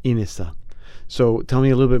 Inessa. So tell me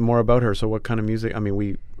a little bit more about her. So what kind of music? I mean,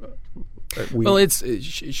 we well, it's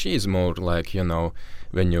she's more like, you know,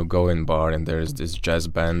 when you go in bar and there's this jazz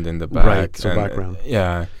band in the back. Right, so and, background.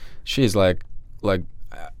 Yeah, she's like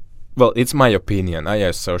well, it's my opinion. I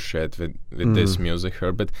associate with this music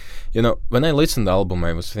her, but you know, when I listened to the album,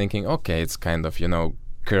 I was thinking, okay, it's kind of, you know,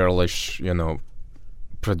 girlish, you know,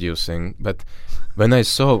 producing. But when I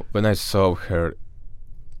saw her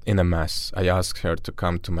in a mass, I asked her to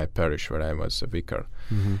come to my parish where I was a vicar,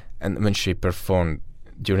 and when she performed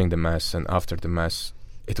during the mass and after the mass,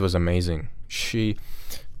 it was amazing.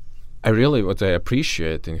 What I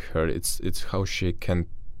appreciate in her, it's how she can,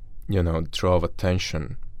 you know, draw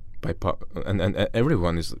attention and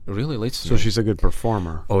everyone is really listening. So she's a good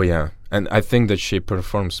performer. Oh yeah, and I think that she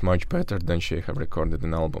performs much better than she have recorded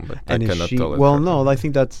an album. But And I is cannot she, tell it. well, no, I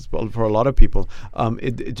think that's for a lot of people.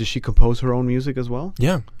 Does she compose her own music as well?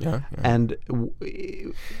 Yeah. And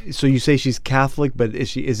so you say she's Catholic, but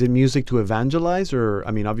is it music to evangelize, or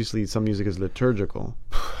I mean, obviously some music is liturgical.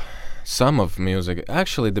 Some of music.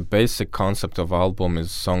 Actually, the basic concept of album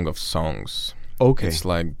is Song of Songs. Okay. It's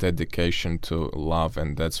like dedication to love,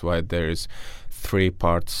 and that's why there is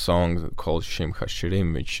 3-part song called Shim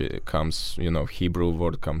HaShirim, which comes, you know, Hebrew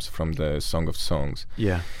word comes from the Song of Songs.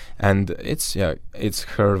 Yeah. And it's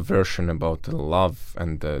her version about the love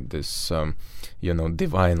and this, you know,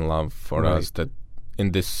 divine love for us. That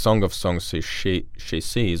in this Song of Songs, she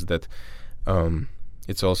sees that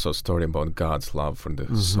it's also a story about God's love for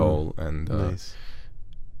the soul and. Nice.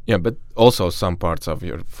 Yeah, but also some parts of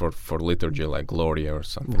for liturgy, like Gloria or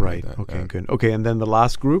something. Right. Like that. Okay. Good. Okay. And then the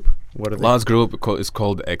last group. What are they? Last group is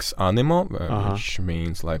called Ex Animo, which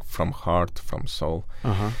means like from heart, from soul.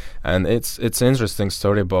 And it's an interesting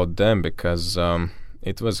story about them because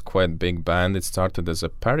it was quite big band. It started as a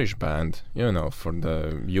parish band, you know, for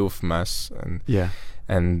the youth mass.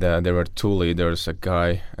 And there were 2 leaders, a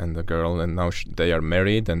guy and a girl, and now they are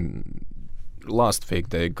married. And last week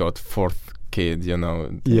they got 4th kid, you know,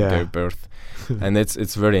 their birth. And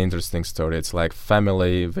it's very interesting story. It's like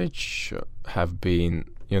family which have been,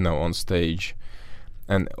 you know, on stage,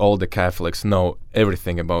 and all the Catholics know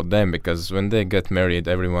everything about them, because when they get married,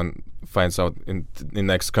 everyone finds out in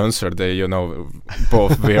next concert they, you know,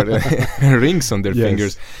 both wear rings on their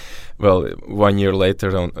fingers. Well, 1 year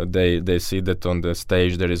later, they see that on the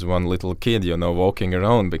stage there is one little kid, you know, walking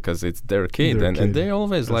around because it's their kid, and they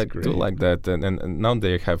always do like that. And now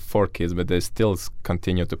they have 4 kids, but they still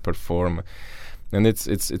continue to perform, and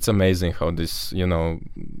it's amazing how this, you know,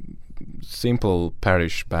 simple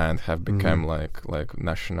parish band have become like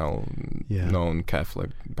national known Catholic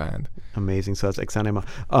band. Amazing. So that's Ex Anima.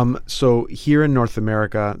 So here in North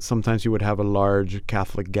America, sometimes you would have a large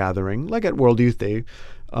Catholic gathering, like at World Youth Day.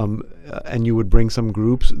 And you would bring some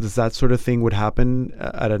groups. Does that sort of thing would happen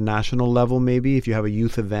at a national level? Maybe if you have a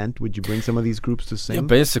youth event, would you bring some of these groups to sing? Yeah,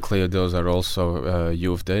 basically those are also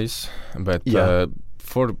youth days, but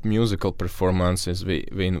for musical performances, we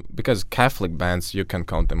because Catholic bands, you can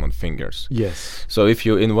count them on fingers. Yes. So if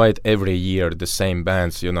you invite every year the same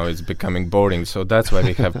bands, you know, it's becoming boring. So that's why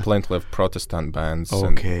we have plenty of Protestant bands.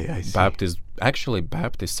 Okay, and I see.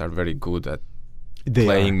 Baptists are very good at They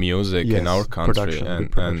playing are. music in our country,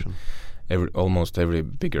 and almost every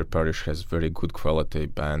bigger parish has very good quality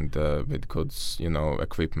band with good, you know,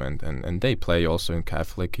 equipment, and they play also in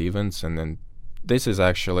Catholic events. And then this is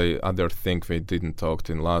actually other thing we didn't talk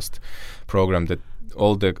in last program, that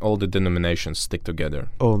all the denominations stick together.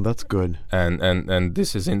 Oh, that's good. And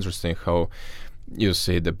this is interesting how you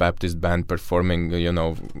see the Baptist band performing, you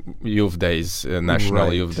know, youth days,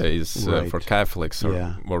 national youth days for Catholics,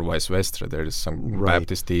 or vice versa. There is some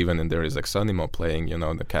Baptist even, and there is Ex Animo playing, you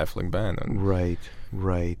know, the Catholic band.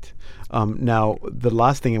 Right. Now, the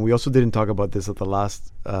last thing, and we also didn't talk about this at the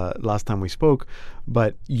last time we spoke,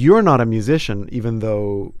 but you're not a musician, even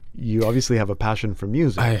though you obviously have a passion for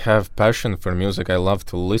music. I have passion for music. I love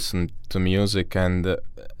to listen to music, and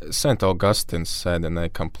St. Augustine said, and I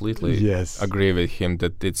completely agree with him,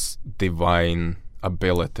 that it's divine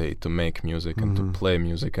ability to make music and to play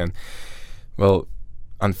music. And, well,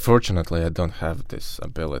 unfortunately, I don't have this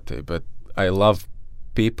ability, but I love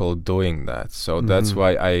people doing that. So that's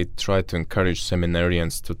why I try to encourage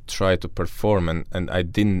seminarians to try to perform, and I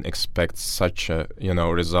didn't expect such a, you know,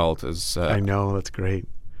 result as I know, that's great.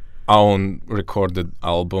 own recorded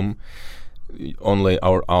album. only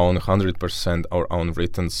our own 100% our own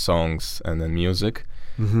written songs and then music.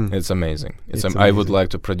 It's amazing. I would like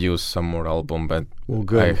to produce some more album, but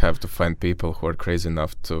I have to find people who are crazy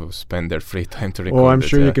enough to spend their free time to record it. Oh, I'm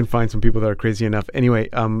sure you can find some people that are crazy enough. Anyway,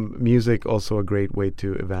 music also a great way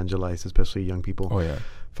to evangelize, especially young people. Oh, yeah.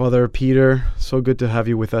 Father Peter, so good to have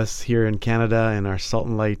you with us here in Canada in our Salt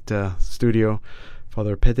and Light studio.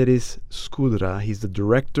 Father Peteris Skudra, he's the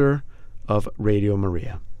director of Radio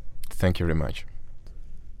Maria. Thank you very much.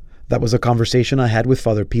 That was a conversation I had with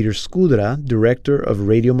Father Peter Skudra, director of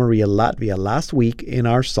Radio Maria Latvia, last week in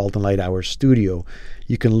our Salt and Light Hour studio.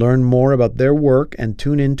 You can learn more about their work and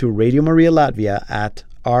tune in to Radio Maria Latvia at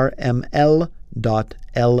rml.lv.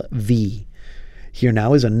 Here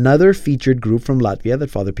now is another featured group from Latvia that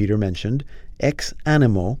Father Peter mentioned, Ex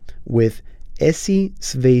Animo, with Esi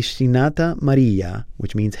Sveicināta Maria,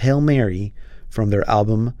 which means Hail Mary, from their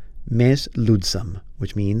album Mēs Lūdzam,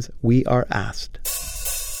 which means We Are Asked.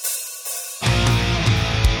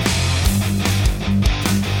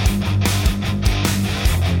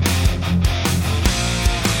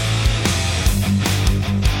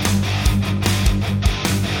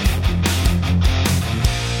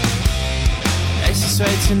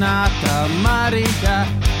 Sveicināta Marija,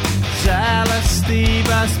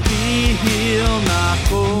 žēlastības pilna,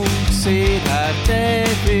 Kungs ir ar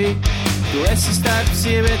tevi. Tu esi starp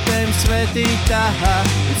sievietēm svētītā,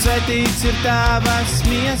 un svētīts ir tavas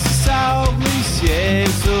miesas auglis,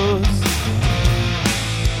 Jēzus.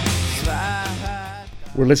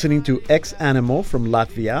 We're listening to Ex Animo from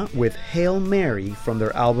Latvia with Hail Mary from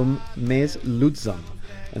their album Mēs Lūdzam.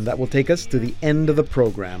 And that will take us to the end of the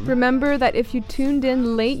program. Remember that if you tuned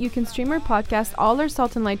in late, you can stream or podcast all our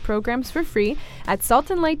Salt and Light programs for free at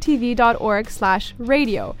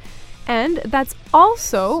saltandlighttv.org/radio. And that's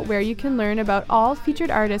also where you can learn about all featured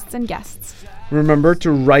artists and guests. Remember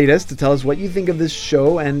to write us to tell us what you think of this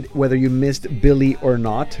show and whether you missed Billy or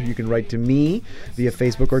not. You can write to me via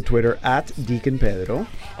Facebook or Twitter at Deacon Pedro.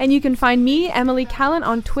 And you can find me, Emily Callan,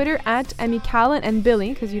 on Twitter at Emmy Callan, and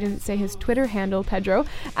Billy, because you didn't say his Twitter handle, Pedro,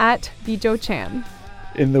 at Bijo Chan.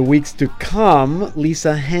 In the weeks to come,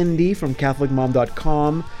 Lisa Hendy from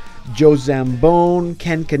CatholicMom.com, Joe Zambone,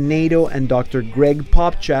 Ken Canedo, and Dr. Greg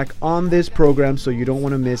Popchak on this program, so you don't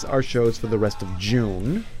want to miss our shows for the rest of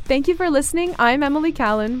June. Thank you for listening. I'm Emily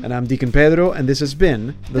Callan. And I'm Deacon Pedro, and this has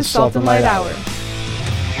been the Salt and Light Hour.